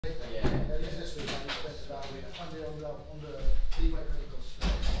I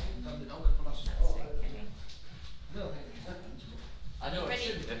know it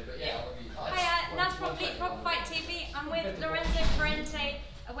shouldn't be, but yeah. Hi, Naz from Leapfrog Fight TV. I'm with Lorenzo Parente.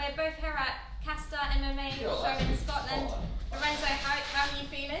 We're both here at Caestus MMA show in Scotland. Lorenzo, how are you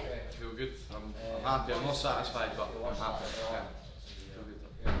feeling? I feel good. I'm happy. I'm not satisfied, but I'm happy. Yeah. Feel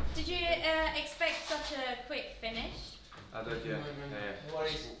good. Did you expect such a quick finish? I did, yeah. A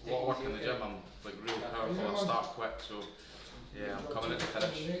lot of work in the gym. I'm like really powerful. I start quick, so yeah, I'm coming in to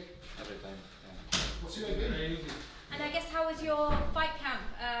finish every time. Yeah. And I guess how was your fight camp?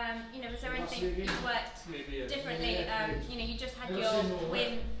 You know, was there anything you worked differently? You know, you just had your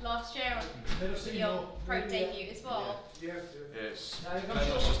win last year with your pro debut as well. Yeah, it's pretty much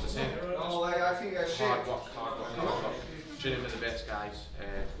just the same. Hard work. Training with the best guys.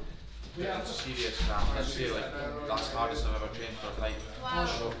 Getting serious craft. I'd say like that's the hardest I've ever trained for a fight. Wow.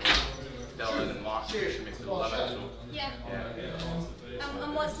 So, Dylan and Mark pushing me to the limit. So yeah.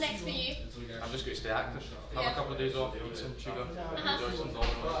 And what's next for you? I'm just going to stay active. Have a couple of days off, eat some sugar, enjoy some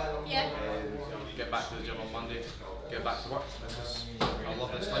dominoes. Yeah. Get back to the gym on Monday. Get back to work. I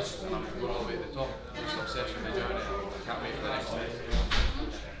love this life, and I'm going all the way to the top. I'm just obsessed with my journey. I can't wait for the next time.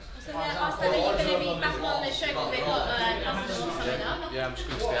 So then after that, you're going to be back on the show because they've got competition coming up. Yeah, I'm just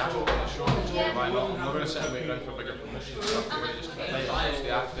going to stay active on the show. Yeah. Why not? I'm not going to sit and wait around for bigger promotions and stuff. I'm going to just fight. I'm going to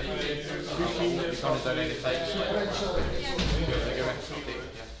stay active. I'm not be turning down any fights.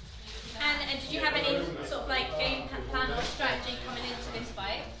 And did you have any sort of like game plan or strategy coming into this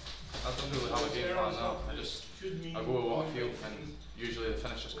fight? I don't really have a game plan now. I go with what I feel, and usually the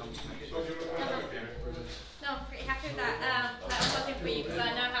finish just comes to me. So, No, I'm pretty happy with that. That was something for you because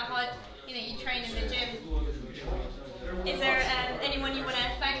I know how hard you train in the gym. Is there anyone you want to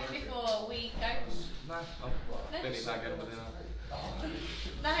thank before we go? Nah, no. Didn't thank anybody now.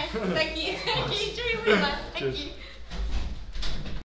 Nice, thank you. Enjoy with that. Thank you.